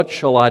what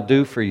shall I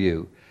do for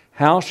you?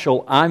 How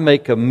shall I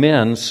make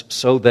amends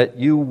so that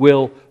you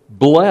will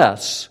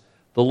bless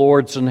the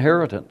Lord's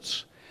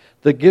inheritance?"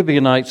 The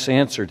Gibeonites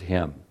answered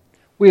him,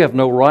 "We have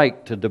no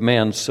right to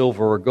demand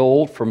silver or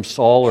gold from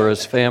Saul or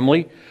his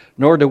family,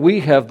 nor do we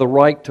have the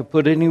right to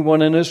put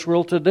anyone in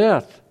Israel to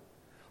death.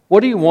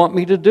 What do you want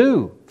me to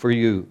do for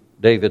you?"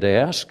 David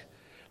asked.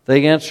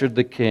 They answered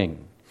the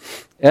king,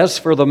 "As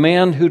for the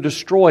man who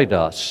destroyed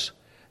us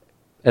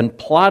and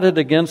plotted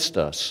against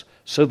us,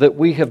 so that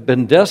we have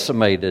been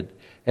decimated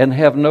and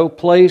have no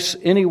place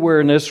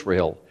anywhere in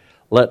Israel,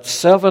 let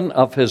 7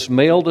 of his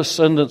male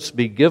descendants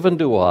be given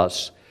to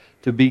us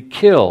to be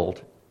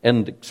killed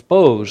and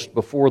exposed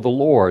before the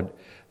Lord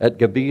at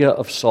Gibeah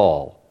of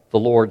Saul, the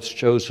Lord's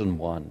chosen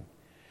one."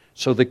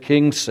 So the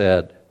king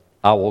said,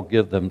 "I will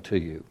give them to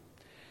you."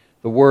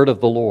 The word of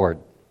the Lord.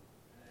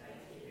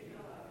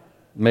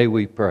 May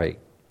we pray.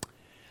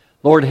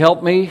 Lord,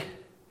 help me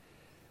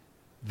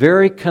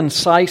very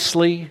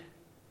concisely,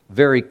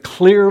 very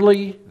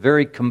clearly,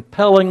 very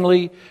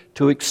compellingly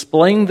to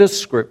explain this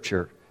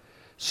Scripture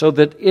so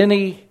that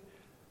any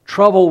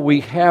trouble we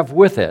have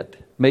with it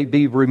may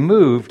be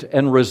removed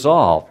and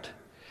resolved,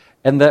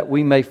 and that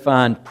we may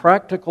find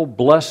practical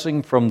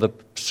blessing from the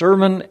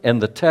sermon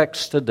and the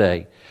text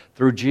today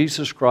through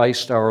Jesus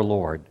Christ our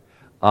Lord.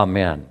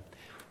 Amen.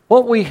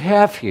 What we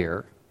have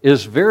here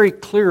is very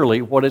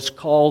clearly what is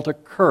called a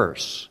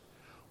curse.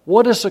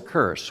 What is a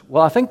curse?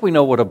 Well, I think we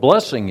know what a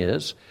blessing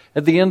is.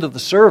 At the end of the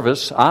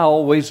service, I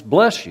always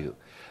bless you.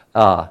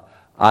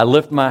 I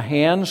lift my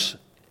hands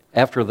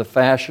after the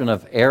fashion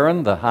of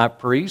Aaron, the high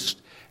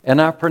priest,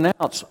 and I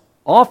pronounce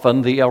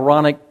often the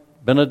Aaronic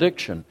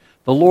benediction.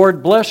 The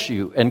Lord bless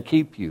you and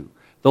keep you.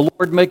 The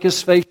Lord make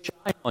his face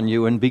shine on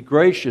you and be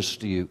gracious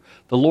to you.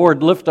 The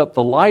Lord lift up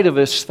the light of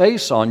his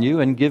face on you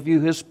and give you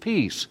his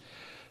peace.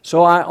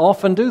 So I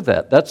often do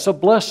that. That's a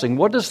blessing.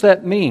 What does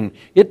that mean?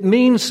 It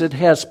means it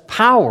has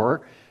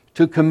power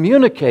to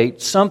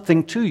communicate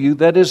something to you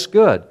that is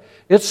good.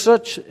 It's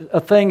such a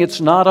thing, it's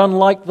not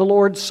unlike the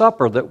Lord's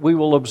Supper that we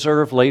will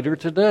observe later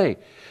today.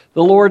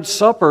 The Lord's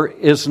Supper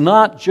is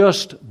not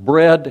just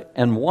bread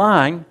and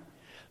wine.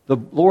 The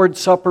Lord's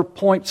Supper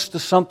points to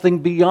something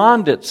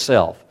beyond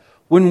itself.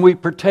 When we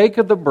partake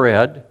of the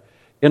bread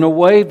in a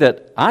way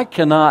that I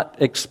cannot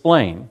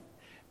explain,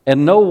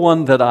 and no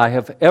one that I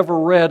have ever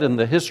read in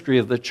the history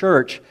of the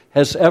church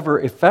has ever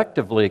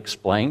effectively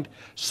explained,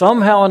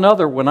 somehow or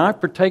another, when I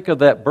partake of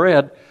that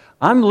bread,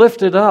 I'm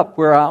lifted up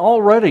where I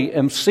already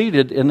am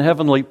seated in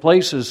heavenly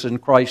places in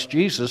Christ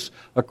Jesus,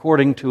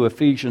 according to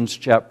Ephesians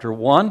chapter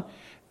 1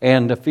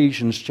 and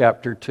Ephesians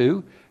chapter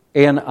 2,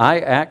 and I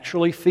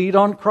actually feed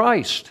on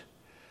Christ.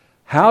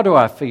 How do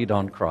I feed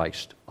on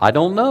Christ? I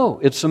don't know.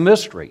 It's a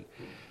mystery.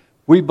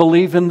 We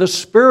believe in the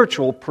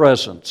spiritual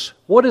presence.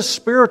 What is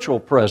spiritual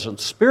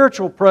presence?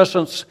 Spiritual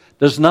presence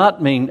does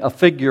not mean a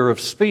figure of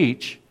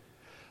speech,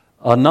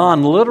 a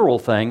non-literal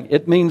thing.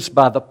 It means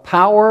by the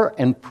power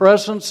and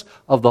presence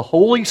of the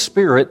Holy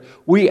Spirit,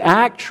 we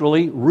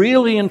actually,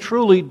 really and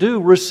truly do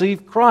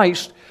receive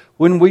Christ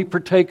when we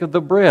partake of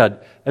the bread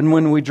and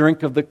when we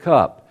drink of the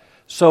cup.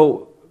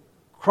 So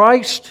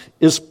Christ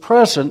is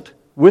present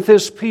with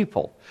his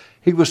people.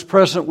 He was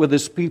present with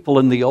his people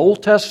in the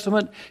Old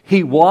Testament.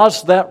 He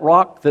was that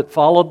rock that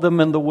followed them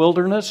in the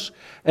wilderness.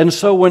 And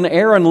so when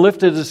Aaron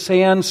lifted his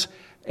hands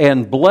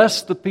and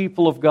blessed the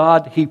people of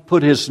God, he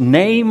put his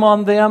name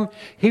on them.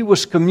 He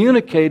was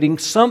communicating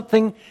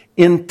something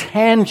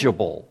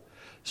intangible,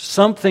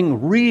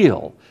 something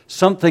real,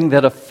 something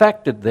that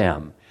affected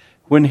them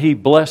when he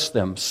blessed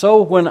them.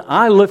 So when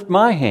I lift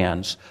my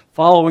hands,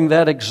 following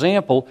that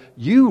example,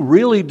 you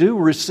really do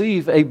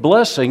receive a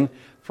blessing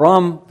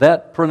from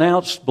that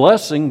pronounced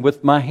blessing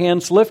with my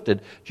hands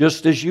lifted,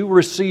 just as you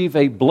receive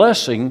a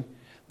blessing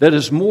that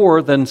is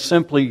more than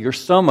simply your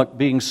stomach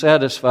being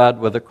satisfied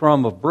with a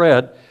crumb of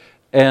bread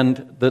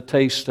and the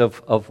taste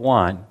of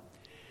wine.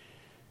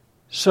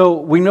 So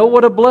we know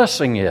what a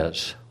blessing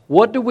is.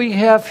 What do we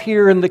have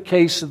here in the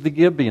case of the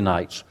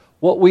Gibeonites?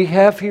 What we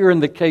have here in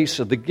the case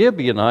of the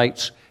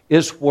Gibeonites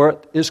is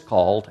what is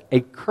called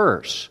a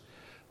curse.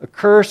 A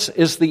curse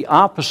is the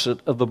opposite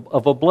of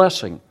a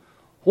blessing.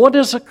 What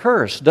is a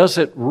curse? Does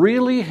it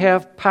really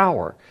have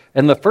power?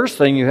 And the first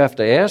thing you have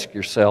to ask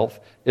yourself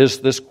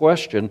is this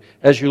question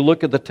as you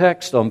look at the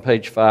text on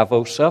page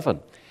 507.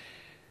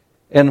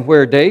 And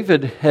where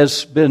David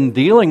has been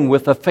dealing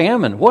with a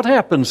famine. What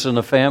happens in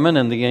a famine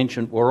in the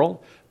ancient world?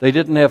 They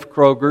didn't have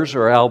Kroger's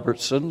or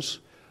Albertsons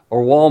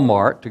or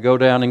Walmart to go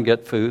down and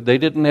get food. They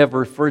didn't have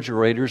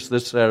refrigerators,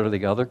 this, that, or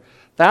the other.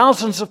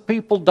 Thousands of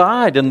people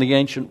died in the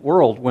ancient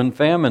world when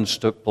famines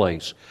took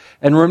place.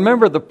 And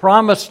remember, the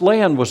promised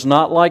land was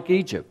not like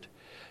Egypt.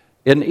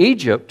 In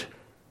Egypt,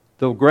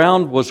 the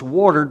ground was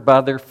watered by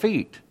their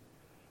feet.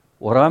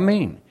 What do I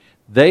mean?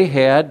 They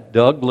had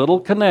dug little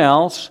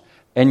canals,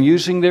 and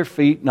using their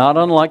feet, not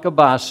unlike a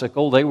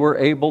bicycle, they were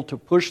able to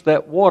push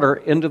that water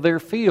into their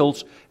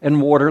fields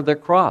and water their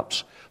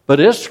crops. But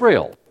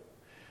Israel,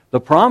 the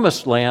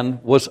promised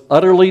land, was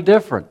utterly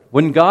different.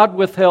 When God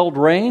withheld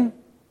rain,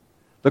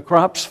 the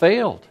crops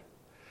failed.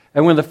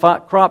 And when the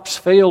crops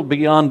failed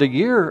beyond a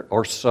year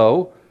or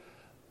so,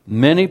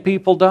 many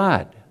people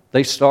died.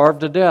 They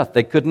starved to death.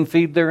 They couldn't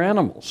feed their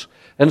animals.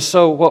 And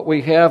so what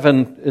we have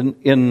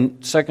in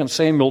 2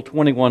 Samuel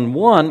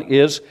 21:1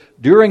 is,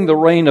 during the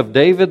reign of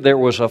David, there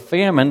was a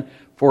famine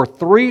for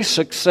 3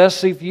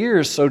 successive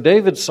years. So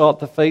David sought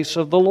the face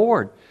of the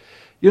Lord.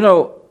 You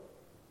know,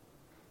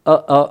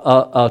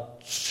 a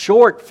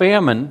short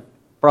famine,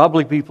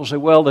 probably people say,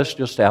 well, this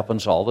just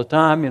happens all the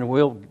time,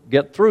 we'll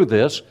get through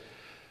this.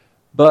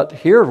 But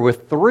here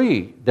with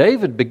 3,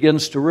 David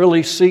begins to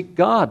really seek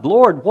God.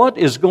 Lord, what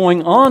is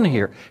going on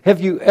here?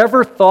 Have you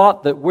ever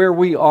thought that where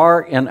we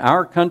are in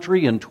our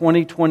country in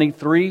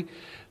 2023,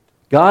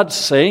 God's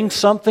saying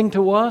something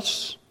to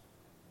us?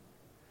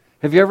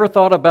 Have you ever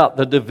thought about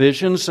the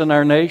divisions in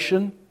our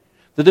nation?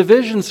 The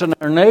divisions in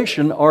our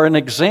nation are an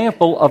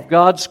example of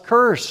God's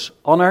curse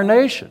on our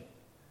nation.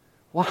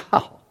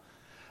 Wow.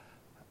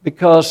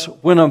 Because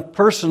when a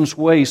person's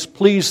ways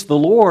please the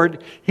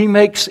Lord, He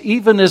makes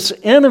even his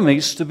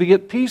enemies to be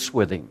at peace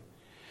with him.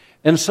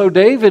 And so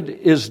David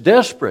is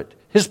desperate.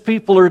 His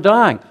people are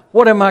dying.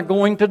 What am I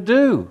going to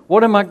do?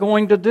 What am I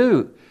going to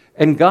do?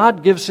 And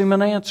God gives him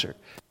an answer.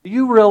 Do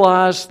you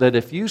realize that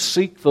if you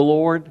seek the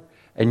Lord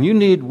and you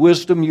need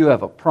wisdom, you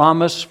have a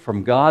promise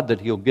from God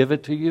that He'll give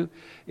it to you?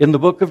 In the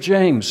book of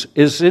James,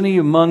 is any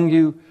among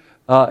you,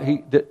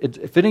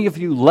 if any of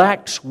you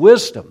lacks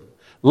wisdom,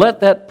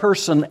 let that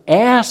person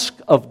ask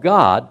of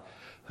God,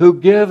 who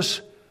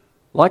gives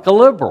like a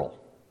liberal.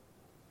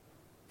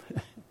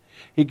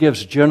 He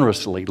gives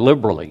generously,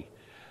 liberally.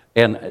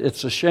 And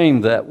it's a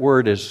shame that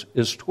word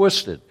is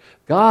twisted.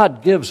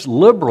 God gives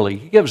liberally.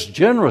 He gives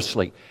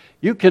generously.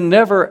 You can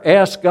never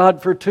ask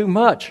God for too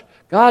much.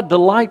 God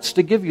delights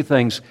to give you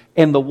things.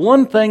 And the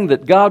one thing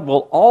that God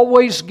will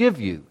always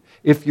give you,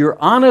 if you're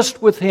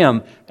honest with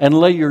Him and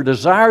lay your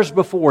desires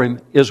before Him,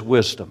 is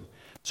wisdom.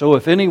 So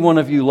if any one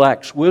of you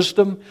lacks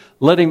wisdom,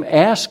 let him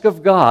ask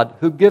of God,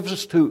 who gives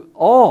us to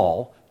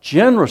all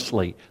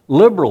generously,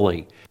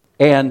 liberally,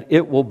 and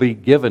it will be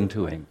given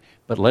to him.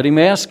 But let him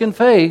ask in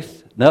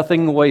faith,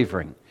 nothing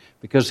wavering,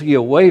 because he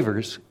who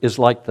wavers is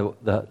like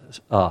the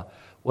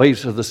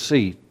waves of the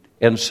sea.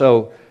 And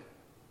so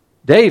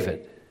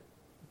David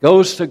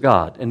goes to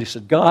God, and he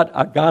said, God,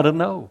 I got to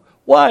know.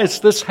 Why is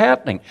this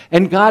happening?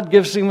 And God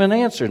gives him an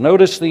answer.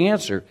 Notice the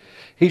answer.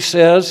 He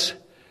says,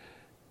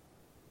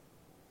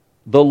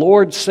 the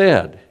Lord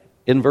said,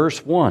 in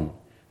verse 1,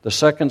 the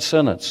second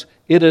sentence,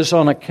 it is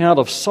on account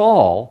of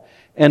Saul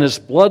and his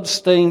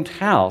blood-stained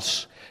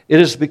house. It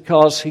is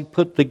because he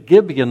put the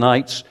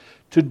Gibeonites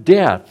to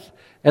death.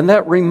 And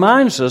that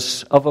reminds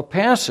us of a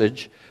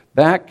passage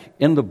back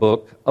in the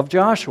book of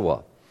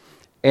Joshua.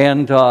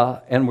 And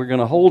we're going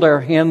to hold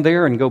our hand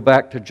there and go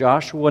back to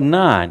Joshua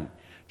 9.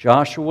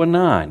 Joshua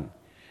 9.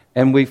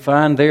 And we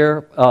find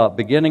there,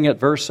 beginning at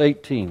verse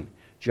 18,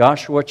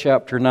 Joshua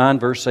chapter 9,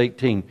 verse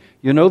 18.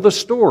 You know the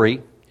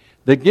story.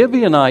 The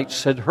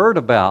Gibeonites had heard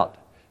about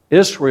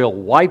Israel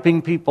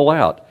wiping people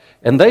out.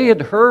 And they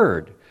had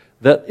heard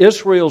that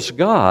Israel's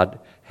God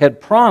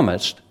had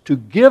promised to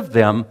give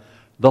them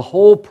the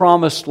whole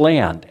promised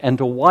land and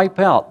to wipe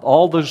out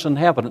all those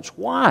inhabitants.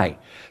 Why?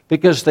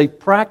 Because they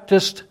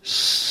practiced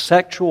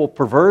sexual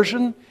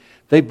perversion.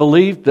 They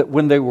believed that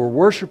when they were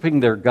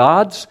worshiping their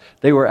gods,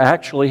 they were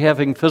actually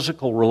having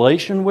physical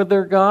relation with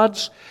their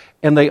gods.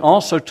 And they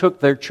also took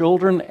their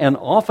children and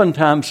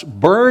oftentimes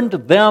burned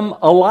them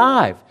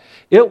alive.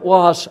 It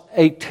was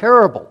a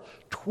terrible,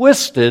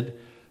 twisted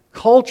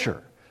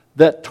culture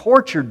that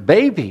tortured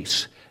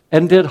babies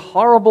and did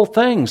horrible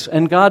things.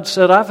 And God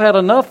said, I've had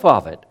enough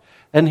of it.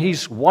 And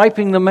He's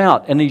wiping them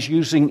out, and He's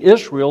using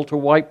Israel to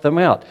wipe them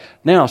out.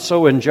 Now,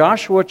 so in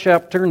Joshua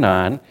chapter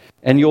 9,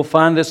 and you'll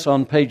find this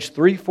on page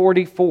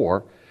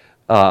 344,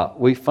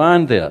 we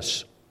find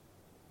this.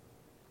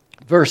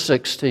 Verse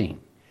 16.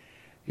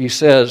 He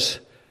says,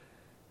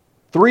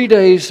 3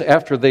 days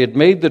after they had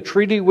made the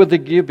treaty with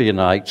the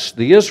Gibeonites,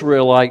 the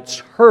Israelites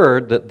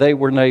heard that they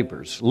were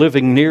neighbors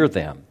living near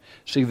them.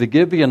 See, the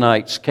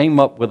Gibeonites came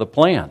up with a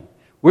plan.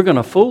 We're going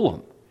to fool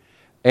them.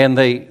 And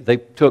they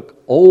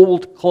took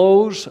old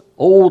clothes,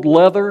 old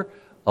leather,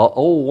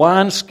 old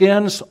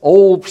wineskins,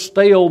 old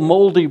stale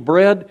moldy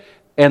bread,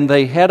 and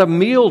they had a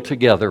meal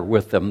together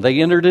with them.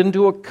 They entered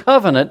into a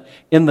covenant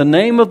in the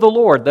name of the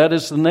Lord. That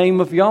is the name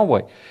of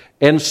Yahweh.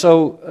 And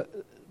so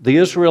the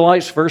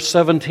Israelites, verse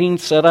 17,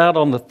 set out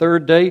on the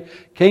third day,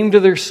 came to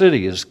their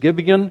cities,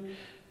 Gibeon,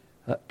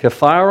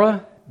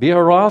 Kephirah,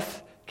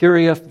 Beeroth,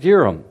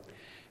 Kiriath-jearim.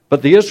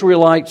 But the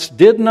Israelites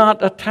did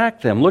not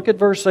attack them. Look at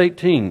verse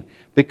 18.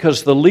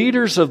 Because the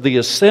leaders of the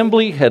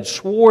assembly had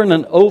sworn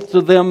an oath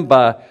to them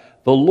by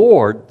the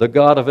Lord, the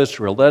God of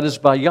Israel. That is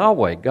by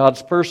Yahweh,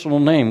 God's personal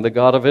name, the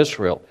God of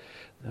Israel.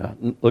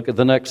 Look at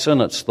the next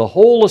sentence. The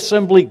whole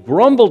assembly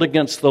grumbled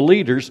against the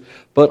leaders,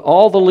 but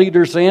all the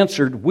leaders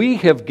answered, we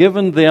have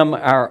given them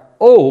our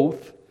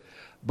oath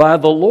by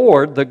the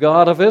Lord, the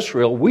God of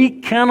Israel. We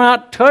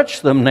cannot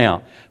touch them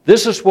now.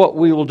 This is what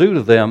we will do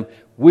to them.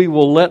 We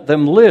will let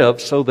them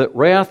live so that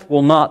wrath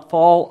will not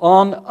fall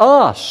on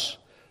us.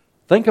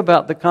 Think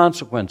about the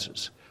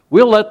consequences.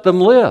 We'll let them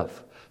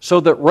live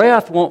so that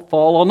wrath won't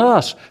fall on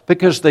us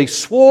because they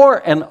swore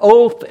an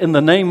oath in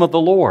the name of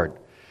the Lord.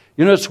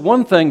 You know, it's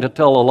one thing to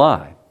tell a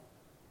lie.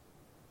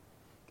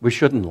 We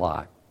shouldn't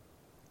lie.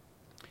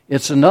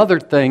 It's another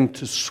thing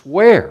to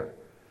swear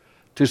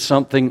to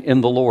something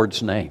in the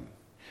Lord's name.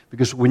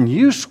 Because when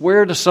you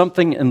swear to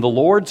something in the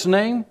Lord's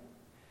name,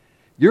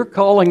 you're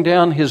calling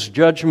down His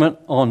judgment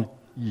on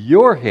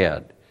your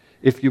head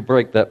if you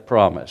break that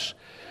promise.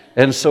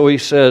 And so He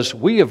says,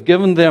 we have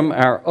given them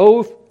our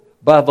oath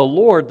by the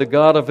Lord, the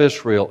God of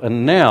Israel.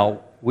 And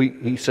now,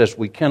 He says,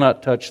 we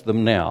cannot touch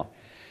them now.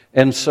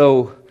 And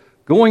so,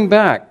 going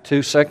back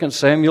to 2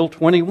 Samuel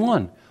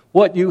 21,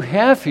 what you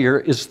have here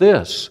is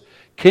this.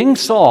 King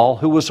Saul,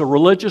 who was a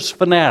religious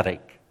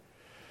fanatic,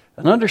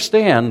 and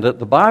understand that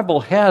the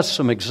Bible has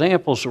some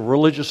examples of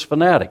religious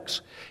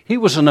fanatics. He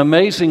was an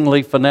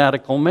amazingly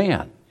fanatical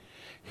man.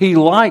 He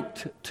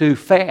liked to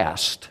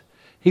fast.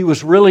 He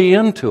was really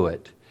into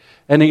it.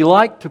 And he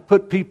liked to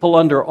put people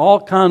under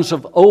all kinds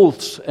of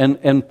oaths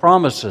and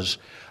promises.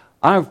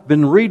 I've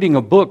been reading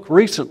a book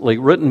recently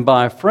written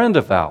by a friend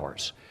of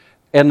ours,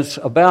 and it's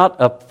about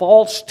a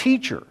false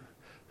teacher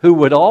who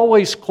would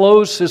always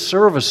close his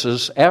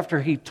services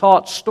after he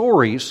taught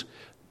stories,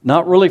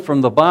 not really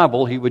from the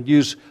Bible. He would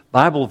use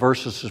Bible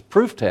verses as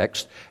proof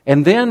text,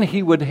 and then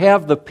he would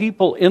have the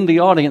people in the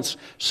audience,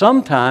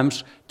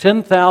 sometimes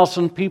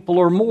 10,000 people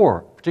or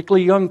more,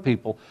 particularly young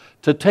people,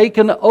 to take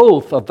an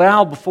oath, a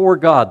vow before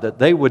God that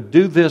they would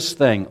do this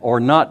thing or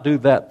not do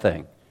that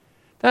thing.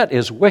 That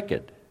is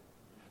wicked.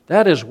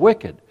 That is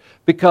wicked.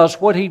 Because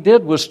what he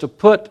did was to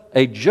put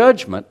a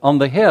judgment on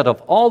the head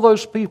of all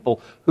those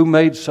people who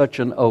made such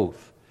an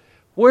oath.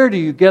 Where do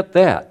you get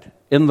that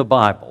in the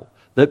Bible?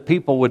 That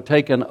people would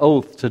take an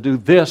oath to do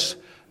this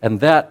and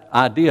that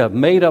idea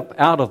made up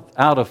out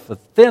of the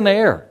thin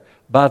air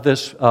by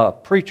this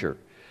preacher.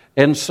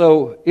 And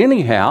so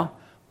anyhow,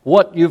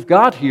 what you've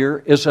got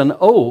here is an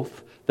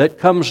oath that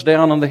comes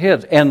down on the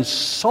head. And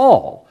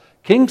Saul,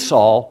 King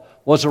Saul,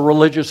 was a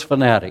religious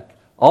fanatic,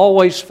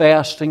 always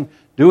fasting,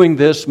 doing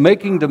this,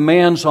 making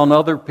demands on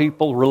other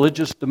people,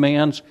 religious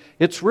demands.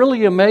 It's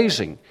really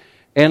amazing.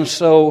 And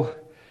so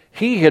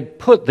he had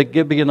put the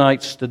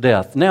Gibeonites to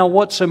death. Now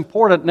what's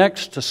important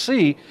next to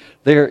see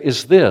there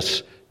is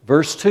this.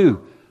 Verse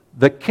 2,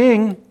 the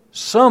king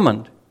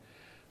summoned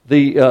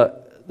the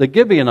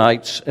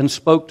Gibeonites and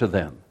spoke to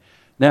them.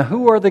 Now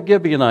who are the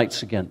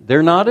Gibeonites again?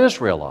 They're not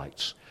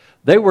Israelites.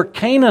 They were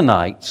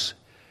Canaanites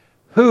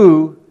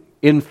who,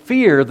 in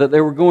fear that they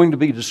were going to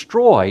be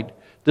destroyed,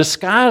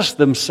 disguised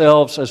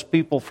themselves as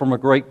people from a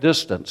great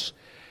distance.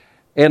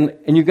 And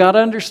you got to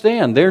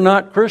understand, they're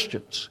not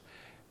Christians.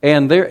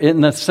 And they're,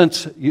 in a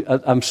sense,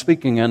 I'm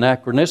speaking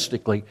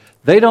anachronistically,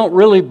 they don't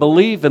really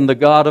believe in the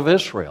God of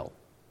Israel.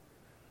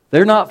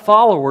 They're not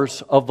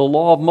followers of the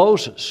law of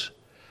Moses.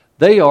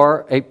 They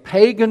are a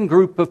pagan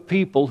group of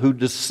people who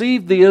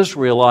deceived the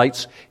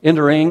Israelites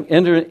entering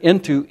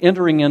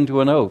into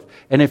an oath.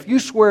 And if you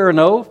swear an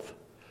oath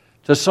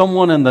to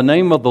someone in the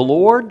name of the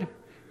Lord,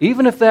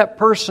 even if that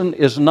person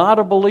is not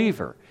a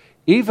believer,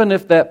 even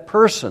if that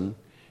person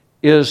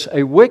is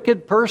a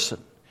wicked person,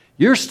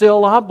 you're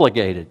still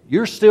obligated.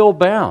 You're still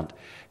bound.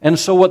 And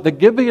so what the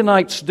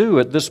Gibeonites do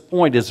at this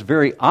point is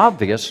very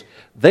obvious.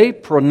 They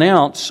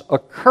pronounce a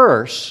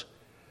curse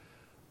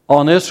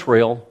on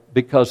Israel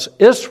because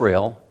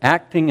Israel,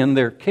 acting in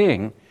their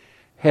king,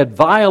 had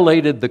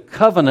violated the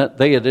covenant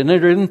they had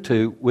entered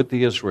into with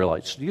the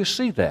Israelites. Do you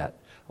see that?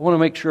 I want to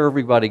make sure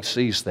everybody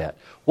sees that.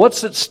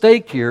 What's at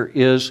stake here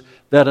is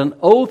that an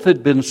oath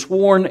had been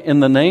sworn in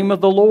the name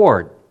of the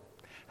Lord.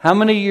 How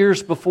many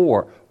years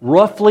before?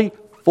 Roughly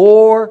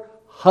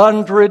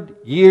 400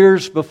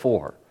 years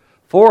before.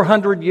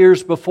 400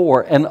 years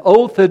before, an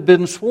oath had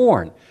been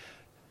sworn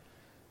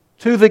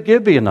to the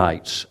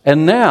Gibeonites.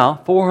 And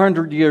now,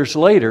 400 years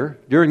later,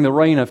 during the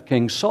reign of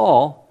King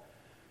Saul,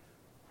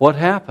 what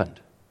happened?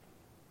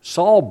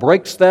 Saul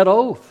breaks that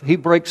oath. He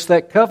breaks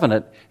that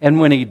covenant. And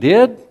when he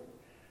did,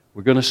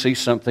 we're going to see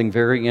something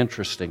very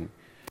interesting.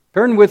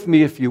 Turn with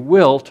me, if you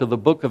will, to the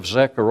book of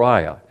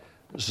Zechariah.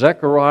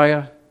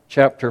 Zechariah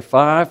chapter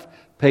 5,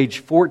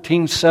 page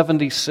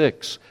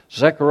 1476.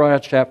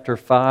 Zechariah chapter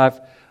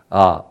 5,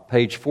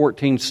 page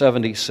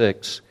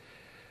 1476.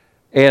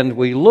 And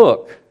we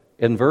look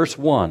in verse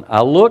 1.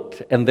 I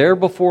looked, and there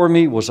before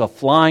me was a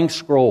flying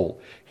scroll.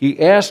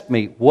 He asked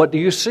me, "What do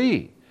you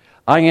see?"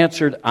 I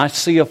answered, "I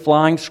see a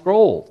flying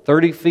scroll,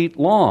 30 feet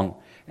long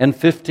and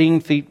 15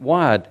 feet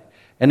wide."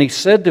 And he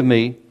said to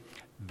me,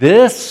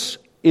 "This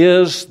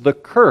is the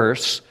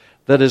curse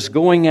that is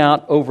going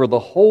out over the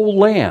whole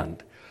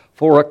land.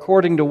 For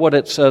according to what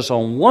it says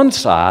on one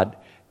side,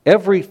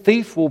 every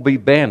thief will be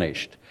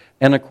banished.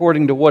 And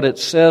according to what it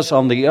says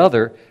on the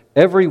other,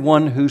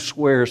 everyone who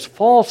swears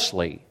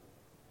falsely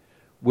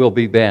will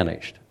be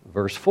banished."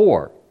 Verse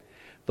 4,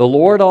 the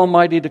Lord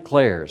Almighty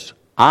declares,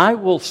 "I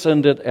will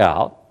send it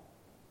out,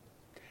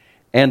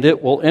 and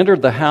it will enter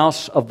the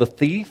house of the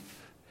thief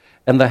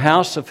and the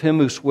house of him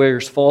who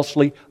swears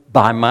falsely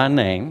by my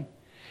name.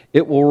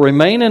 It will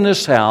remain in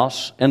his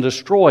house and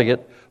destroy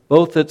it,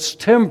 both its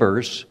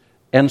timbers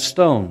and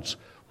stones.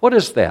 What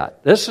is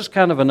that? This is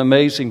kind of an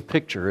amazing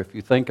picture if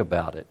you think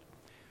about it.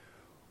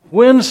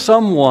 When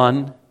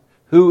someone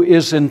who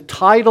is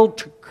entitled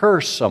to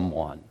curse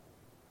someone,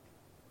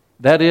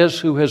 that is,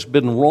 who has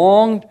been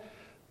wronged,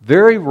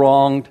 very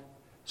wronged,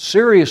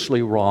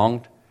 seriously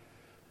wronged,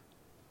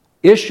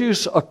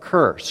 issues a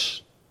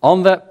curse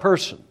on that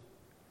person,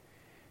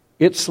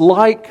 it's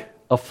like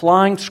a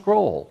flying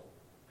scroll.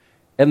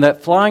 And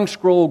that flying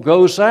scroll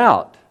goes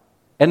out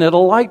and it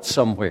alights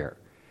somewhere.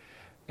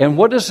 And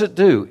what does it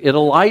do? It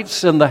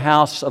alights in the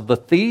house of the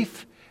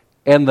thief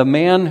and the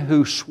man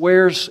who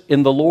swears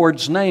in the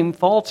Lord's name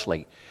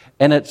falsely.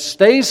 And it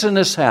stays in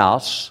his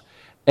house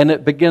and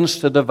it begins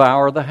to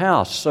devour the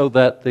house so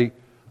that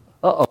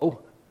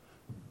oh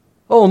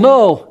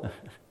no,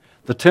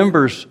 the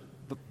timbers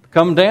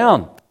come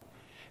down.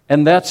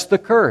 And that's the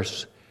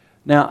curse.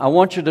 Now, I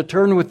want you to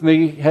turn with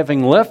me,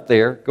 having left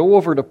there, go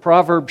over to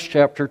Proverbs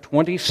chapter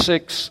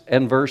 26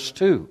 and verse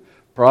 2.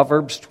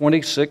 Proverbs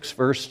 26,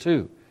 verse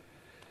 2.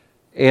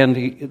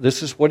 And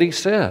this is what he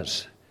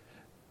says.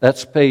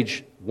 That's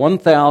page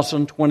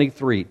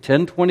 1023,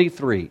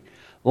 1023.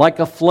 Like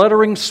a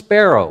fluttering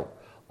sparrow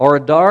or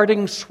a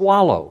darting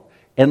swallow,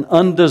 an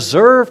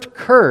undeserved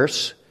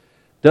curse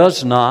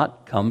does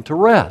not come to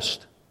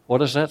rest.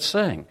 What is that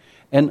saying?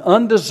 An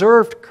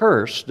undeserved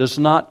curse does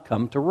not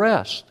come to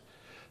rest.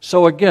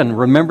 So again,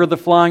 remember the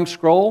flying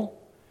scroll?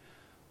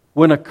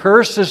 When a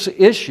curse is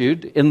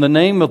issued in the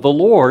name of the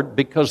Lord,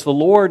 because the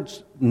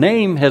Lord's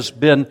name has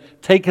been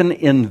taken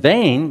in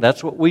vain,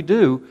 that's what we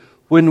do.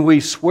 When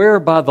we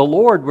swear by the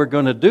Lord we're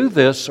going to do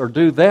this or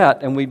do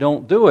that and we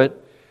don't do it,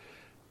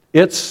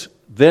 it's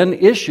then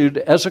issued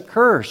as a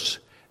curse.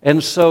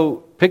 And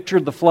so picture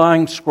the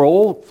flying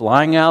scroll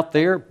flying out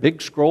there,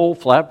 big scroll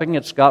flapping.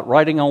 It's got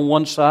writing on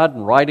one side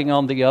and writing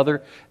on the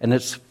other, and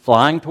it's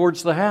flying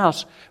towards the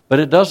house. But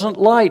it doesn't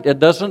light. It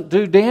doesn't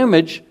do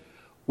damage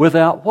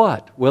without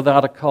what?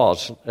 Without a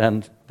cause.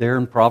 And there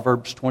in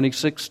Proverbs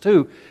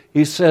 26:2,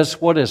 he says,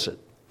 what is it?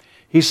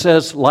 He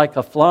says, like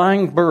a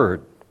flying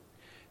bird.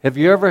 Have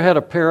you ever had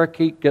a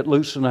parakeet get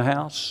loose in a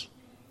house?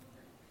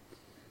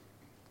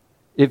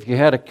 If you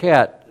had a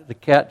cat, the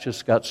cat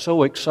just got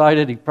so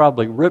excited he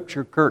probably ripped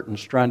your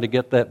curtains trying to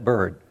get that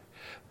bird.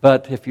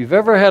 But if you've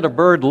ever had a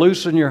bird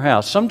loose in your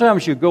house,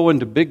 sometimes you go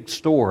into big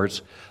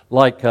stores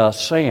like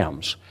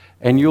Sam's,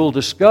 and you'll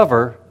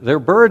discover there are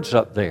birds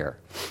up there.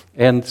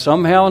 And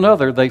somehow or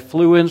another, they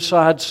flew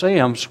inside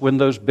Sam's when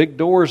those big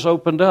doors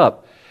opened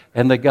up.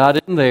 And they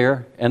got in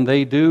there, and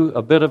they do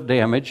a bit of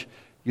damage.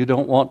 You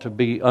don't want to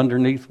be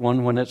underneath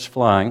one when it's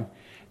flying.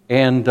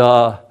 And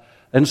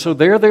so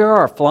there they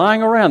are,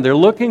 flying around. They're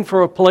looking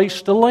for a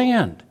place to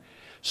land.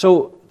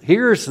 So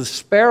here's the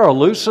sparrow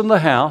loose in the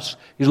house.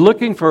 He's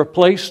looking for a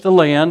place to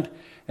land,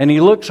 and he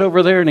looks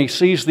over there and he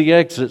sees the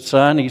exit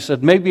sign. He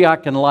said, maybe I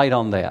can light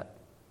on that.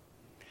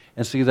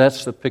 And see,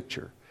 that's the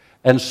picture.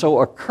 And so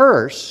a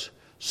curse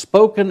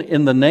spoken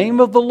in the name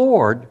of the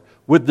Lord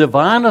with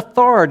divine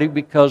authority,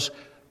 because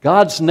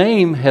God's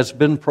name has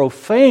been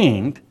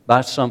profaned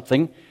by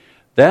something,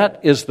 that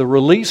is the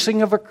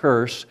releasing of a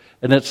curse,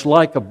 and it's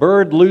like a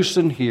bird loose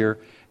in here,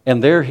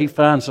 and there he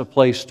finds a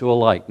place to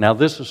alight. Now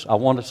I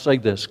want to say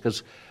this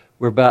because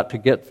we're about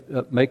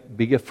to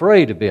be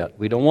afraid a bit.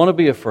 We don't want to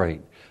be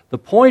afraid. The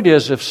point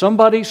is, if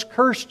somebody's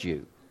cursed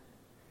you,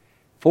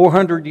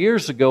 400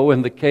 years ago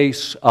in the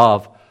case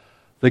of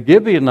the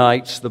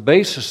Gibeonites, the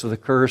basis of the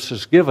curse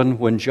is given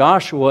when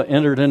Joshua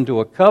entered into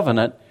a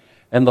covenant,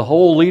 and the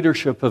whole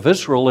leadership of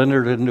Israel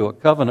entered into a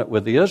covenant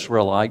with the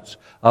Israelites,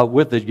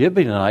 with the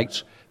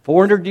Gibeonites.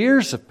 400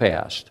 years have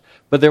passed.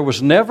 But there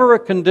was never a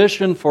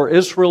condition for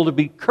Israel to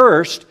be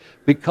cursed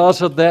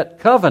because of that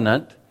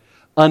covenant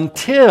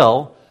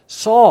until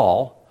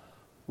Saul,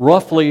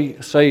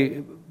 roughly,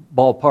 say,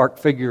 ballpark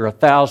figure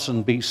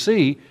 1000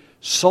 BC,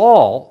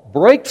 Saul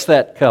breaks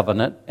that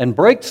covenant and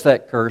breaks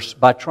that curse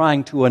by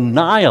trying to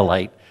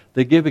annihilate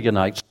the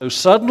Gibeonites. So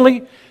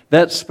suddenly,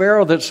 that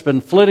sparrow that's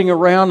been flitting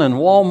around in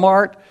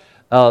Walmart,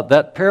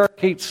 that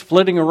parakeet's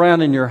flitting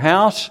around in your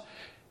house,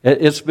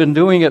 it's been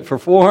doing it for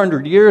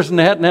 400 years and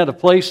hadn't had a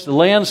place to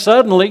land.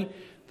 Suddenly,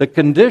 the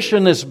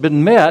condition has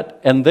been met,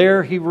 and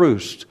there he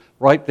roosts,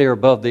 right there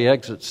above the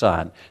exit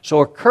sign. So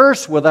a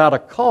curse without a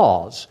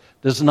cause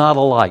does not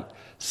alight.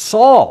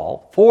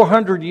 Saul,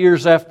 400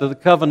 years after the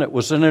covenant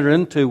was entered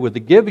into with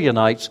the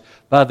Gibeonites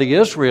by the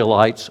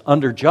Israelites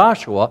under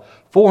Joshua,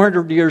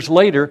 400 years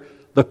later,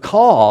 the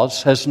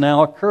cause has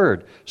now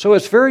occurred. So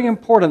it's very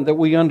important that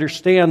we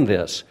understand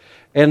this.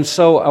 And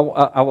so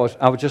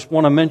I just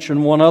want to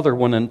mention one other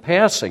one in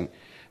passing.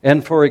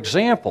 And for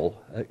example,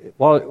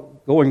 while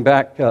going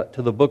back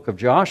to the book of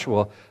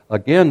Joshua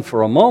again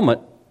for a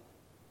moment,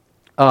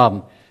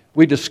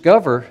 we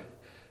discover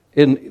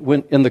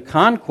in the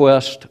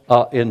conquest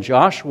in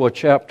Joshua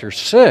chapter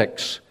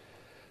 6,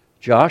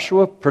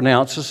 Joshua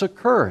pronounces a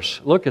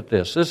curse. Look at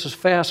this. This is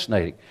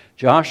fascinating.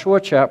 Joshua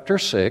chapter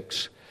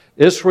 6,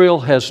 Israel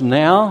has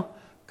now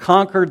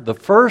conquered the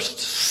first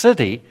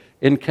city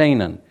in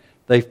Canaan.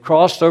 They've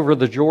crossed over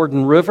the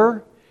Jordan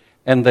River,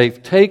 and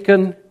they've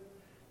taken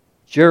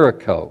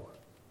Jericho.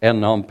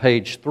 And on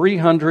page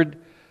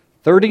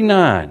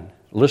 339,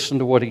 listen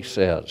to what he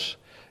says.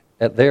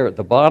 At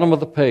the bottom of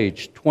the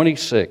page,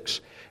 26.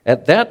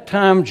 At that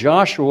time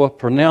Joshua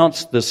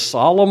pronounced this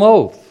solemn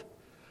oath.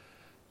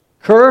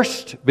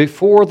 Cursed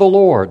before the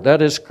Lord,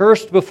 that is,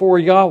 cursed before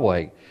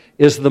Yahweh,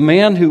 is the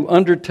man who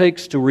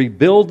undertakes to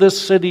rebuild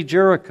this city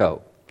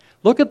Jericho.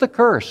 Look at the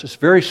curse, it's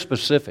very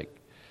specific.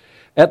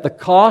 At the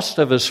cost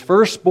of his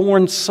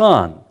firstborn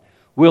son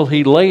will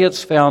he lay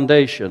its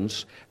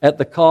foundations. At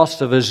the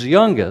cost of his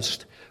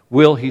youngest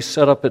will he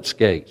set up its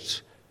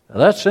gates. Now,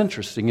 that's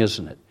interesting,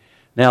 isn't it?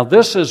 Now,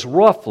 this is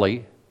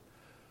roughly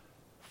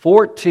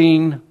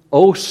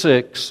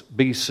 1406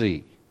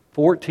 BC.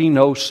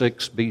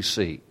 1406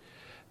 BC.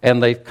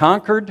 And they've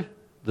conquered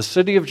the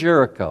city of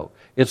Jericho.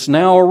 It's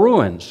now a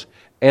ruins.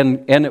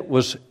 And it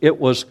was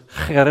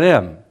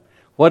cherem.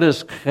 What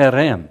is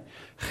cherem?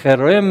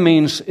 Cherem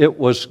means it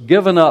was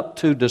given up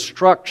to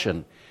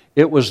destruction.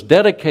 It was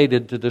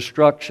dedicated to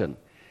destruction.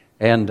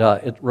 And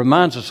it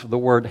reminds us of the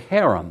word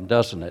harem,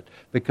 doesn't it?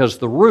 Because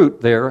the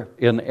root there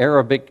in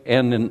Arabic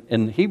and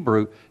in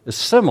Hebrew is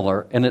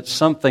similar, and it's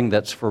something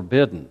that's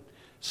forbidden,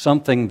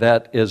 something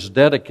that is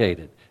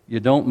dedicated. You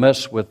don't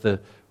mess with the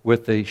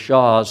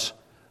Shah's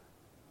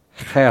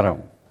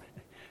harem.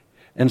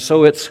 And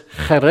so it's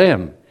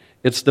harem.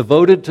 It's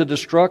devoted to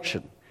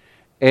destruction.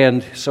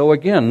 And so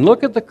again,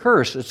 look at the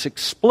curse. It's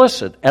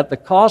explicit. At the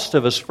cost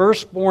of his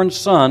firstborn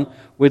son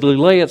will he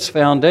lay its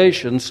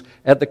foundations.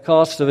 At the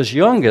cost of his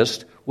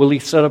youngest will he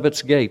set up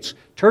its gates.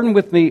 Turn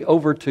with me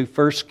over to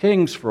 1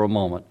 Kings for a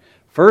moment.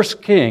 1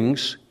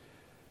 Kings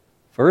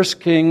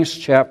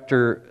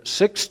chapter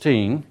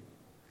 16,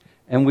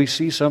 and we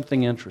see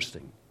something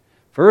interesting.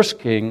 1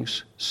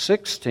 Kings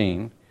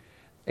 16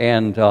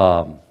 and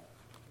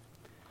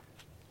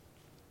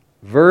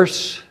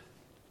verse...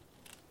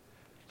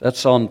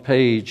 That's on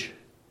page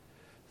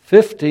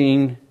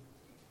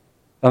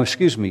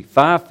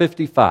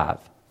 555.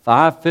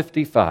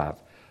 555.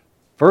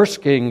 1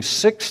 Kings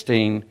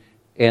 16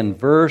 and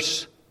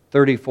verse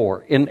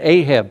 34. In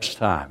Ahab's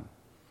time.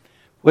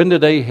 When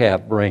did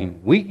Ahab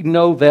reign? We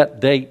know that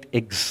date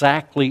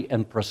exactly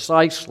and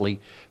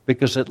precisely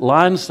because it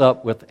lines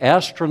up with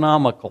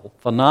astronomical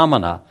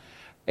phenomena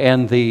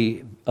and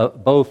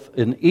both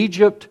in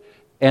Egypt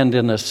and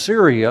in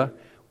Assyria.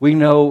 We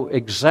know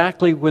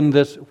exactly when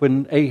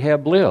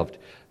Ahab lived.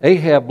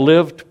 Ahab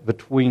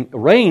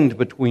reigned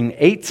between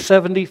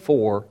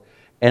 874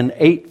 and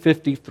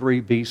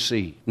 853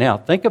 BC. Now,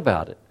 think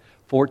about it.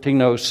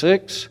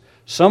 1406,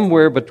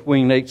 somewhere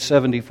between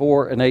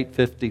 874 and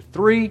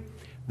 853,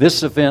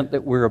 this event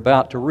that we're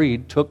about to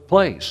read took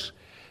place.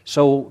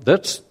 So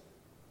that's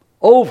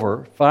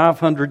over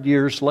 500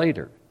 years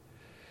later.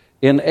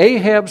 In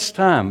Ahab's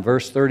time,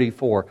 verse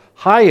 34,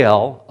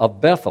 Hiel of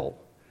Bethel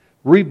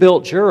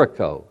rebuilt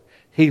Jericho.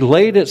 He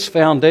laid its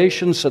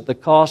foundations at the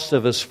cost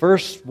of his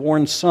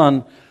firstborn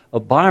son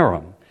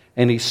Abiram,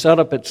 and he set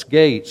up its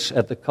gates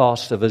at the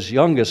cost of his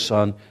youngest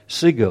son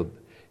Segub,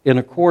 in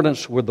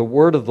accordance with the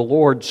word of the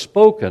Lord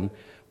spoken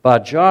by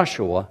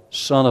Joshua,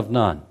 son of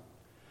Nun.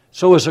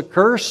 So is a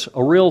curse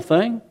a real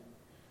thing?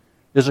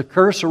 Is a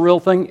curse a real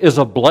thing? Is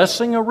a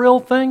blessing a real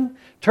thing?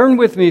 Turn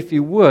with me, if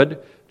you would,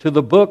 to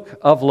the book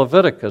of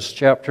Leviticus,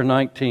 chapter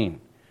 19.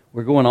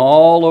 We're going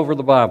all over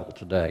the Bible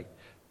today.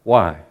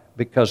 Why?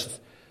 Because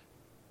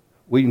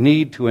we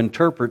need to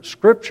interpret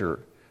Scripture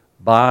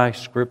by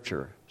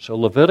Scripture. So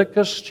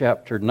Leviticus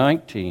chapter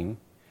 19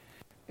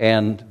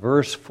 and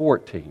verse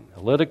 14.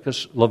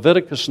 Leviticus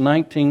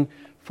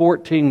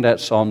 19:14,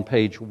 that's on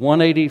page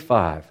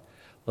 185.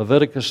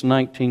 Leviticus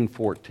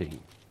 19:14.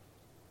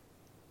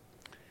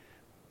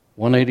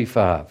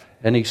 185.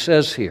 And he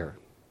says here,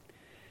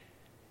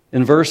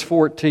 in verse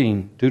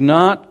 14, do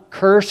not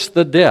curse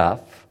the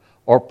deaf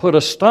or put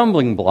a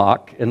stumbling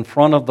block in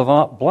front of the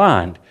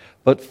blind,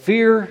 but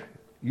fear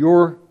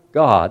your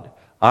God.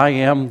 I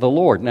am the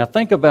Lord. Now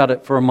think about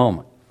it for a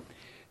moment.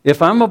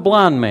 If I'm a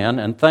blind man,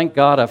 and thank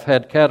God I've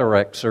had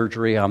cataract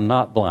surgery, I'm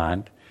not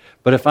blind,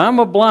 but if I'm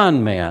a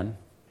blind man,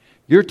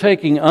 you're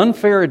taking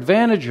unfair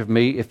advantage of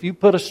me if you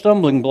put a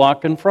stumbling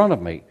block in front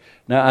of me.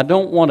 Now I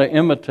don't want to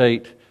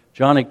imitate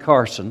Johnny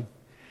Carson,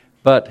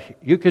 but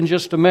you can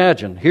just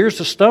imagine. Here's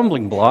a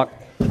stumbling block.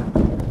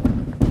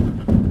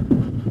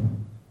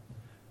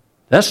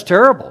 That's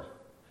terrible.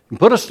 You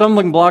put a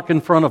stumbling block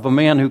in front of a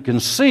man who can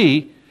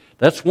see,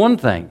 that's one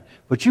thing.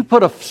 But you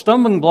put a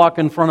stumbling block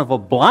in front of a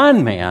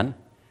blind man,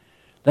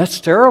 that's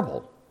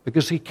terrible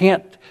because he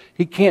can't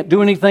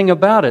do anything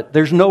about it.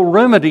 There's no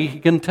remedy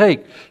he can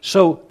take.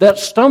 So that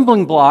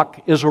stumbling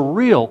block is a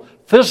real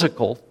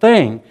physical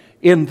thing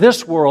in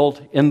this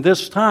world, in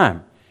this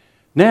time.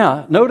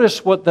 Now,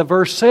 notice what the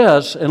verse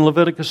says in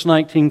Leviticus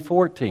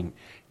 19:14.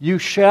 You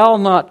shall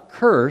not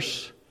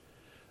curse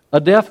a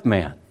deaf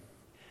man.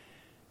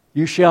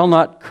 You shall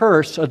not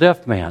curse a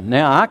deaf man.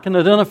 Now, I can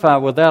identify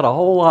with that a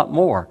whole lot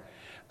more.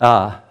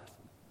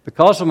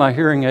 Because of my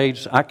hearing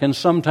aids, I can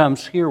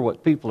sometimes hear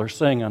what people are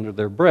saying under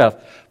their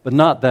breath, but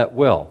not that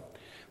well.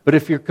 But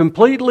if you're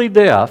completely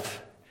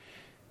deaf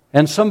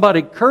and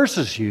somebody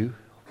curses you,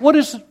 What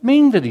does it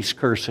mean that he's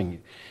cursing you?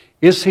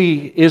 Is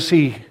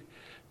he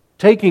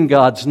taking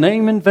God's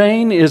name in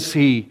vain? Is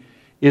he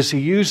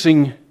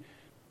using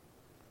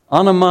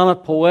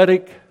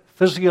onomatopoetic,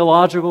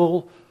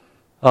 physiological,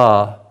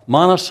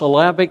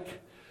 monosyllabic,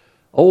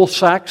 Old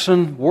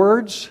Saxon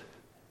words?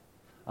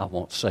 I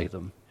won't say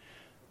them.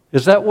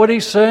 Is that what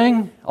he's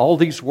saying? All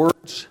these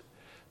words?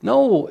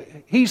 No,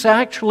 he's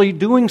actually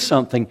doing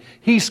something.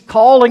 He's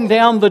calling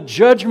down the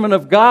judgment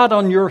of God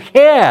on your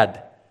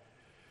head.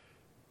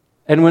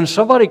 And when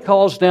somebody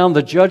calls down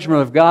the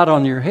judgment of God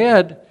on your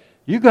head,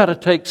 you've got to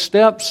take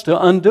steps to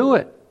undo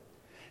it.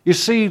 You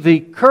see, the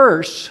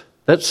curse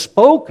that's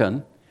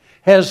spoken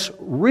has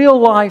real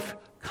life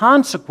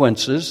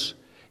consequences,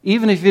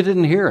 even if you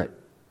didn't hear it.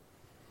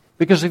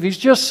 Because if he's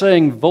just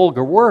saying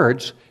vulgar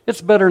words,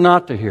 it's better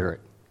not to hear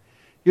it.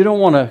 You don't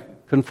want to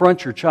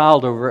confront your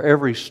child over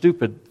every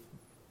stupid,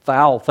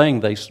 foul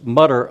thing they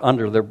mutter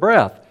under their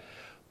breath.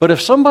 But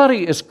if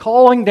somebody is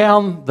calling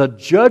down the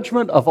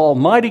judgment of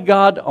Almighty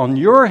God on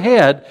your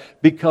head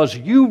because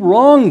you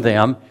wronged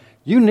them,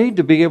 you need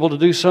to be able to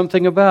do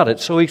something about it.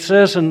 So he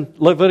says in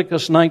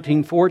Leviticus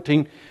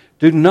 19:14,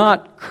 do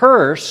not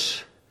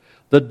curse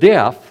the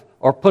deaf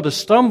or put a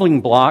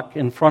stumbling block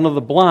in front of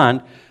the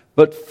blind,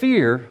 but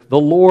fear the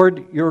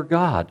Lord your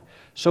God.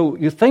 So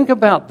you think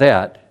about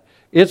that.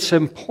 It's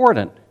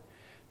important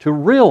to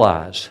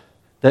realize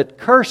that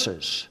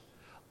curses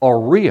are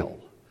real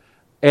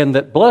and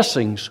that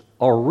blessings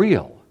are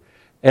real,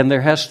 and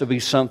there has to be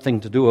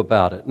something to do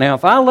about it. Now,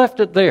 if I left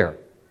it there,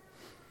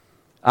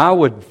 I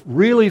would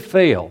really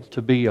fail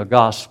to be a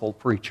gospel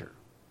preacher,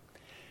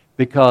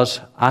 because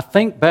I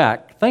think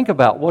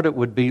about what it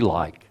would be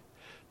like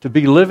to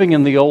be living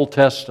in the Old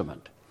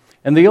Testament.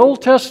 And the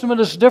Old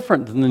Testament is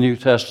different than the New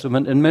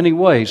Testament in many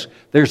ways.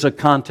 There's a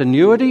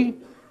continuity.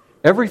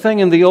 Everything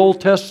in the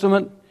Old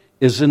Testament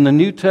is in the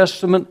New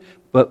Testament,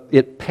 but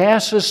it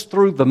passes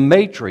through the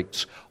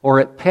matrix, or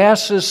it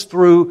passes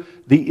through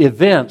the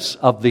events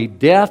of the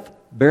death,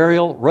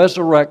 burial,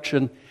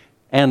 resurrection,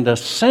 and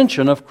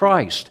ascension of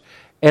Christ.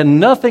 And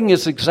nothing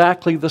is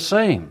exactly the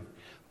same,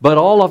 but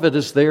all of it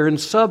is there in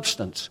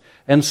substance.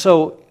 And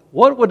so,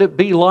 what would it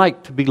be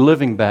like to be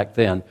living back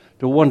then?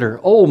 To wonder,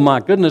 oh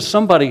my goodness,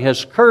 somebody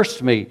has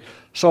cursed me.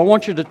 So I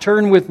want you to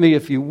turn with me,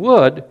 if you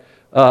would,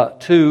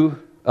 to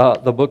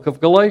the book of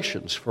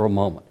Galatians for a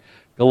moment.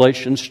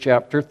 Galatians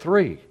chapter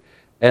 3.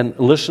 And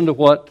listen to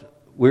what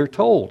we're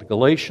told.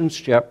 Galatians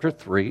chapter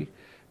 3.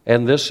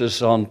 And this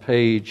is on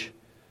page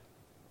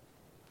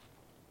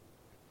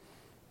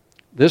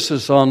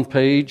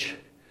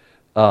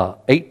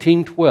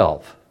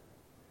 1812.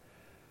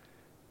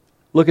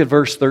 Look at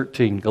verse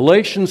 13.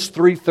 Galatians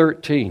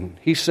 3:13.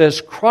 He says,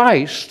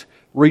 Christ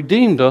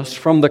redeemed us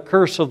from the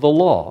curse of the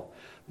law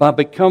by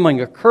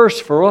becoming a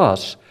curse for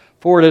us.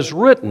 For it is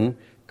written,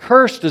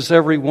 cursed is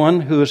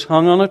everyone who is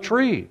hung on a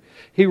tree.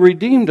 He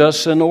redeemed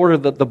us in order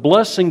that the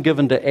blessing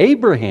given to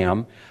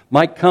Abraham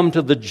might come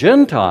to the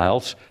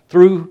Gentiles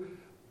through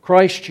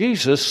Christ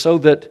Jesus, so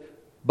that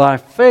by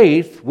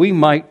faith we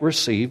might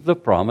receive the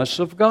promise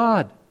of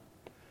God.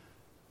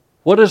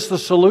 What is the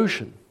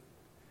solution?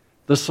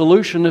 The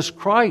solution is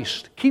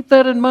Christ. Keep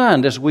that in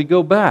mind as we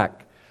go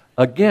back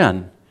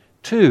again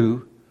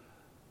to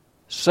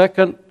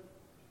 2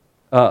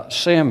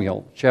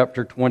 Samuel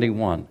chapter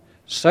 21.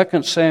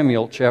 2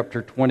 Samuel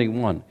chapter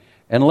 21.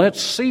 And let's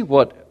see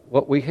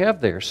what we have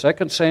there.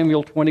 2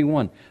 Samuel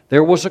 21.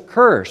 There was a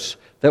curse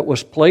that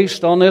was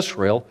placed on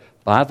Israel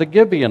by the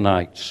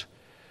Gibeonites.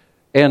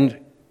 And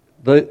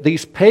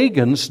these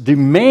pagans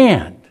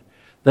demand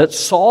that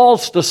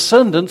Saul's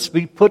descendants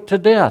be put to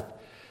death.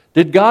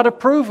 Did God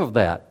approve of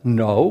that?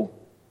 No.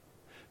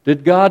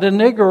 Did God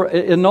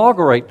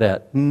inaugurate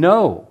that?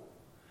 No.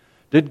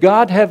 Did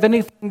God have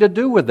anything to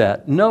do with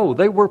that? No.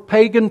 They were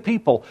pagan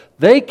people.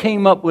 They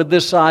came up with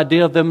this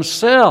idea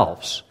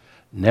themselves.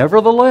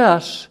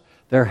 Nevertheless,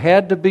 there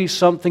had to be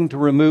something to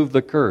remove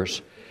the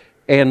curse.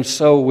 And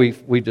so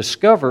we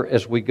discover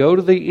as we go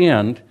to the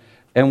end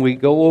and we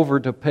go over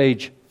to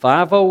page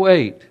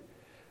 508,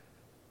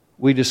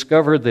 we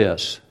discover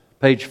this.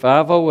 Page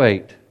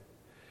 508.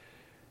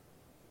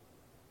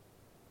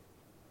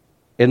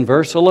 In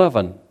verse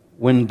 11,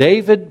 when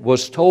David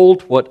was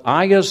told what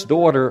Aiah's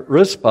daughter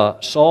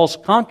Rizpah, Saul's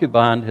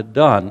concubine, had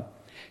done,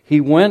 he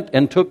went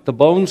and took the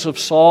bones of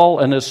Saul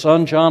and his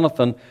son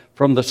Jonathan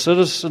from the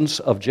citizens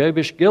of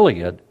Jabesh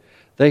Gilead.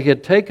 They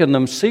had taken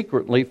them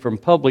secretly from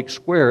public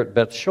square at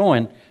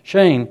Bethshan,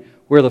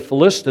 where the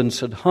Philistines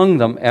had hung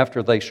them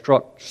after they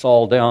struck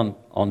Saul down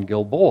on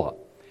Gilboa.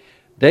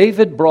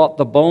 David brought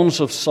the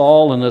bones of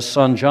Saul and his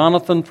son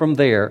Jonathan from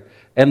there,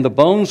 and the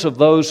bones of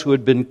those who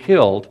had been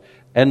killed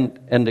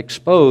and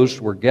exposed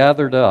were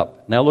gathered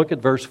up. Now look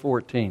at verse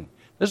 14.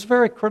 This is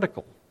very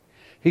critical.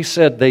 He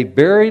said, they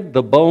buried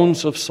the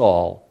bones of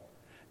Saul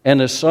and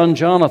his son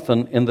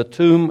Jonathan in the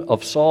tomb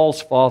of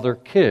Saul's father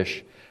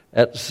Kish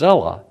at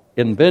Zelah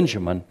in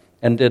Benjamin,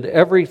 and did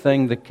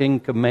everything the king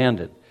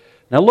commanded.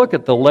 Now look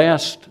at the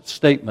last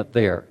statement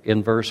there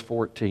in verse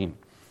 14.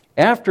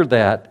 After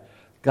that,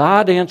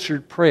 God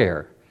answered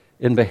prayer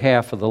in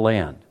behalf of the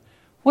land.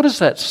 What does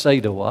that say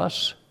to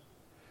us?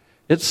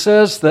 It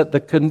says that the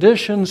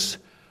conditions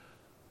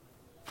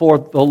for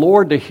the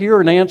Lord to hear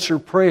and answer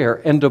prayer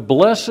and to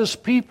bless His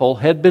people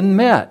had been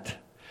met.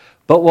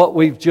 But what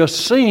we've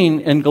just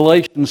seen in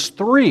Galatians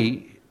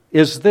 3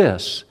 is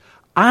this: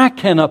 I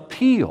can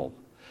appeal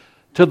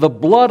to the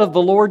blood of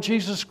the Lord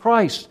Jesus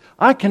Christ.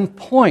 I can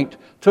point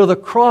to the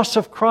cross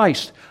of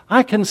Christ.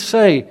 I can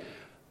say,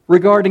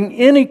 regarding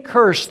any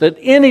curse that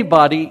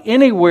anybody,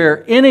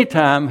 anywhere,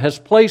 anytime has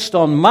placed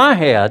on my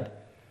head,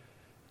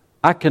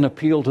 I can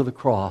appeal to the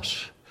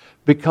cross.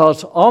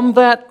 Because on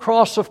that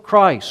cross of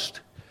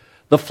Christ,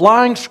 the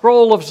flying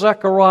scroll of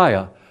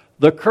Zechariah,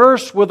 the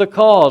curse with the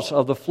cause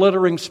of the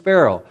flittering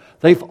sparrow,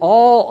 they've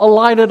all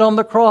alighted on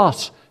the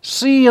cross.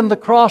 See in the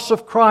cross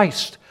of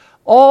Christ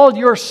all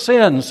your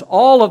sins,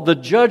 all of the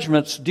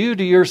judgments due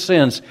to your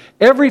sins,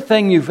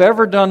 everything you've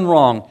ever done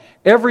wrong,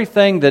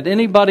 everything that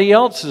anybody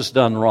else has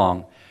done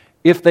wrong.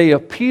 If they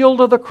appeal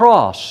to the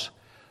cross,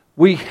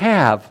 we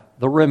have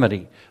the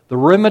remedy. The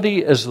remedy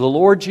is the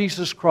Lord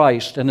Jesus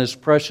Christ and His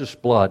precious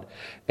blood.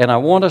 And I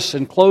want us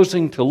in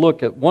closing to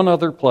look at one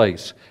other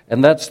place,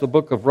 and that's the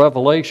book of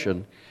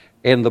Revelation.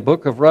 In the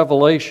book of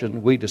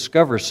Revelation, we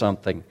discover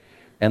something,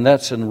 and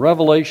that's in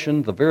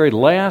Revelation, the very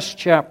last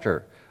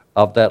chapter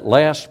of that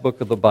last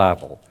book of the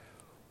Bible.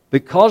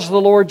 Because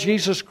the Lord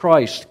Jesus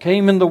Christ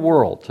came in the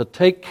world to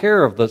take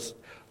care of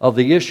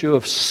the issue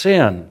of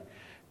sin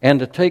and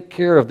to take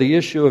care of the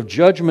issue of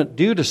judgment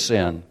due to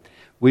sin,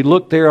 we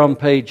look there on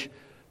page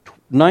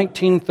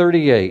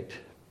 1938,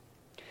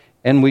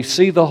 and we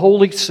see the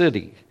holy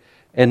city,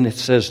 and it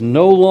says,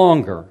 "No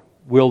longer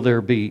will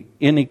there be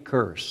any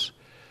curse."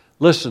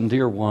 Listen,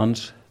 dear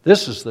ones,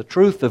 this is the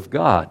truth of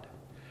God.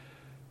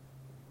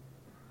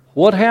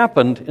 What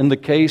happened in the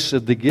case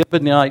of the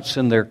Gibeonites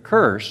and their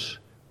curse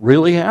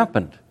really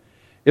happened.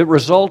 It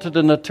resulted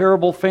in a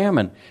terrible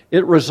famine.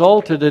 It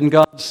resulted in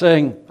God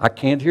saying, I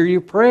can't hear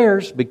your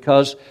prayers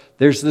because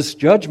there's this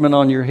judgment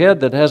on your head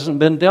that hasn't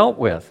been dealt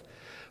with.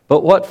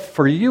 But what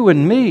for you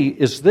and me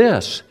is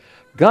this: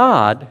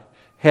 God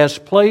has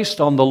placed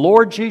on the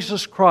Lord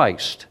Jesus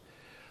Christ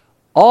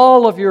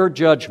all of your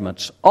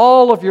judgments,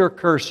 all of your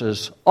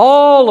curses,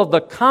 all of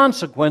the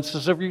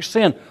consequences of your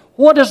sin.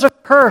 What is a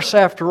curse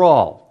after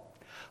all?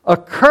 A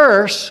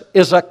curse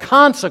is a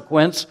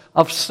consequence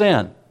of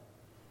sin.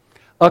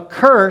 A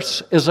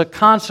curse is a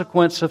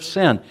consequence of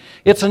sin.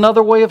 It's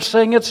another way of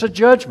saying it's a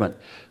judgment.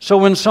 So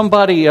when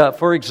somebody,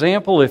 for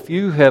example, if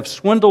you have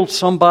swindled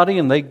somebody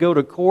and they go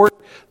to court,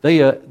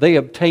 they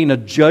obtain a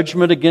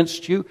judgment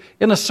against you,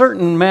 in a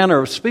certain manner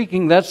of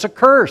speaking, that's a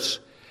curse.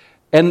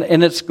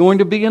 And it's going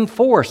to be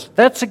enforced.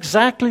 That's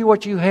exactly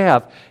what you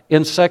have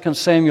in 2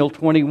 Samuel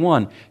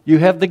 21. You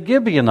have the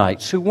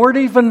Gibeonites, who weren't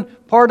even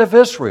part of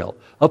Israel,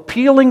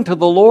 appealing to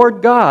the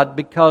Lord God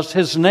because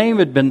His name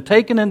had been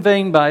taken in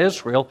vain by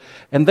Israel,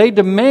 and they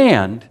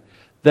demand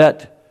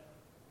that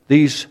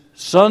these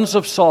sons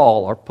of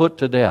Saul are put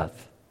to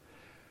death.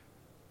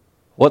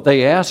 What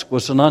they asked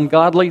was an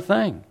ungodly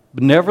thing.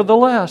 But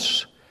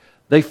nevertheless,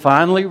 they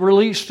finally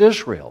released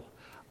Israel.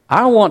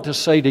 I want to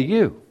say to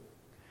you,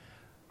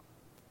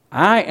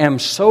 I am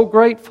so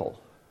grateful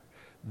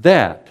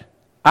that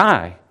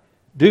I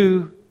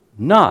do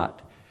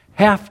not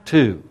have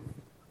to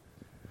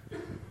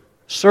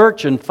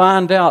search and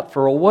find out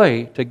for a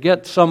way to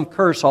get some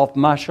curse off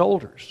my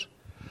shoulders.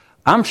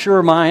 I'm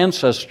sure my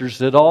ancestors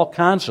did all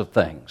kinds of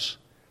things.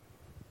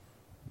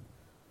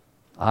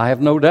 I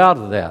have no doubt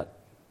of that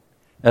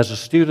as a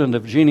student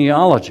of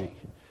genealogy.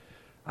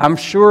 I'm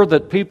sure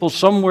that people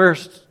somewhere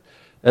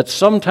at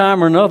some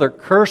time or another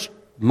cursed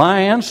my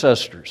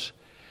ancestors.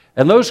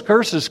 And those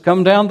curses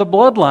come down the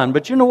bloodline.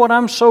 But you know what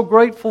I'm so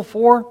grateful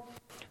for?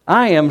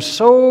 I am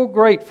so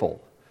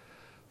grateful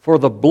for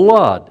the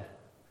blood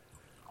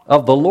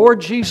of the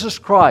Lord Jesus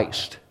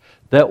Christ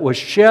that was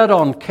shed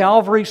on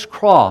Calvary's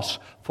cross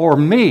for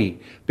me.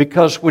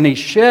 Because when He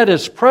shed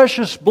His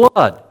precious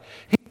blood,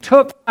 He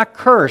took my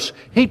curse,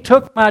 He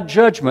took my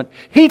judgment,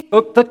 He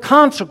took the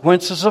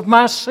consequences of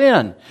my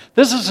sin.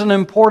 This is an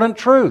important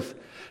truth.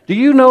 Do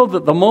you know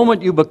that the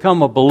moment you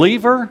become a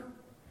believer,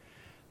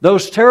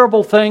 those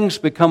terrible things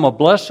become a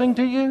blessing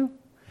to you?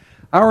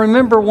 I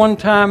remember one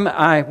time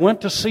I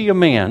went to see a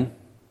man.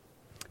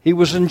 He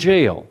was in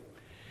jail,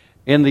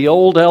 in the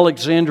old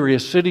Alexandria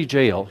city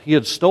jail. He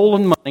had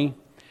stolen money,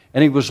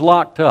 and he was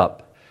locked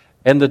up.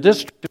 And the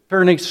district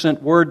attorney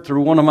sent word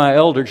through one of my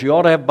elders, you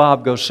ought to have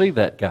Bob go see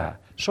that guy.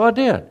 So I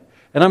did.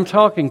 And I'm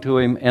talking to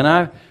him, and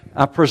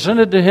I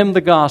presented to him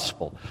the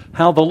gospel,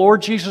 how the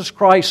Lord Jesus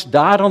Christ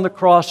died on the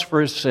cross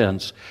for his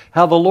sins,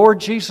 how the Lord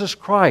Jesus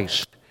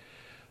Christ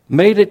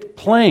made it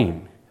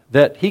plain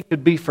that he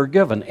could be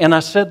forgiven. And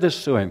I said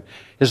this to him.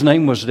 His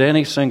name was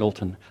Danny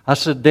Singleton. I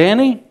said,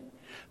 Danny,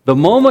 the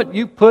moment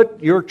you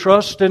put your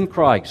trust in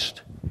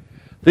Christ,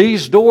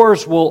 these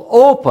doors will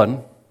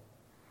open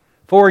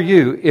for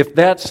you if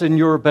that's in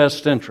your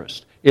best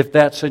interest. If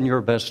that's in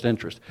your best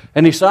interest.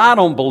 And he said, I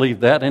don't believe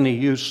that. And he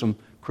used some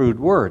crude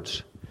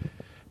words.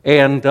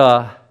 And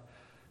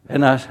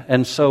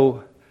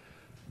so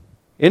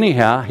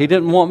anyhow, he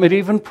didn't want me to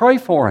even pray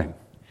for him.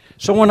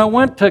 So when I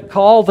went to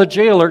call the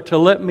jailer to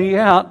let me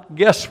out,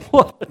 guess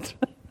what?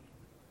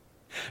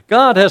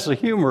 God has a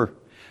humor,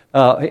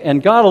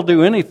 and God will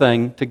do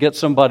anything to get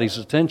somebody's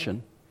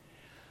attention.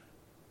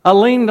 I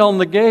leaned on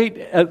the gate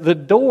at the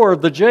door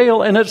of the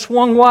jail, and it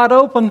swung wide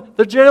open.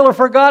 The jailer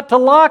forgot to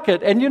lock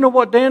it. And you know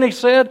what Danny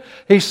said?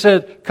 He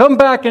said, "Come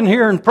back in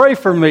here and pray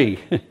for me."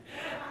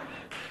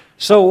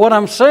 So what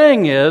I'm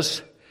saying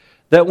is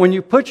that when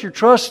you put your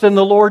trust in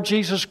the Lord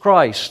Jesus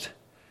Christ,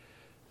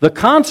 the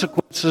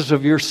consequences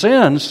of your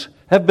sins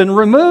have been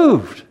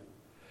removed.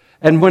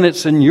 And when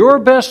it's in your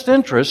best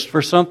interest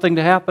for something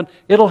to happen,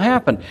 it'll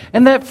happen.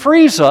 And that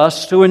frees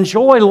us to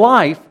enjoy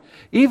life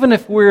even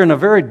if we're in a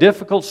very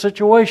difficult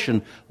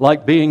situation,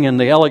 like being in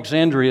the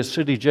Alexandria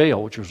City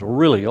Jail, which was a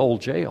really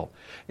old jail.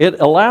 It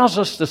allows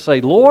us to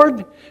say,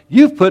 "Lord,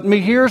 you've put me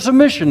here as a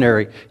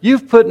missionary.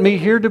 You've put me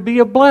here to be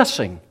a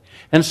blessing."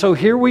 And so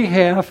here we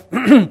have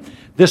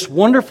this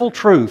wonderful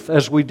truth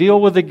as we deal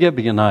with the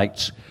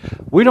Gibeonites.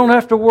 We don't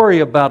have to worry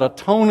about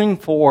atoning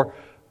for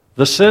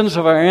the sins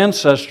of our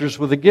ancestors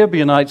with the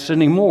Gibeonites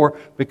anymore,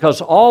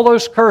 because all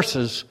those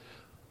curses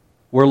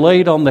were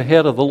laid on the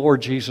head of the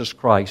Lord Jesus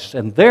Christ.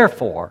 And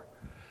therefore,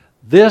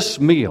 this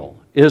meal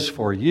is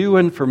for you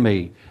and for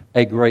me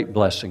a great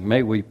blessing.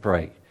 May we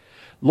pray.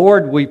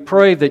 Lord, we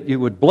pray that you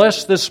would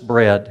bless this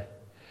bread,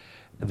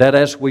 that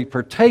as we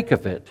partake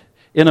of it,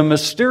 in a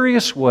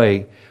mysterious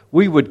way,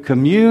 we would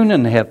commune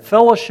and have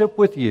fellowship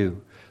with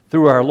you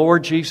through our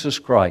Lord Jesus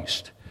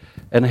Christ.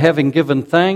 And having given thanks,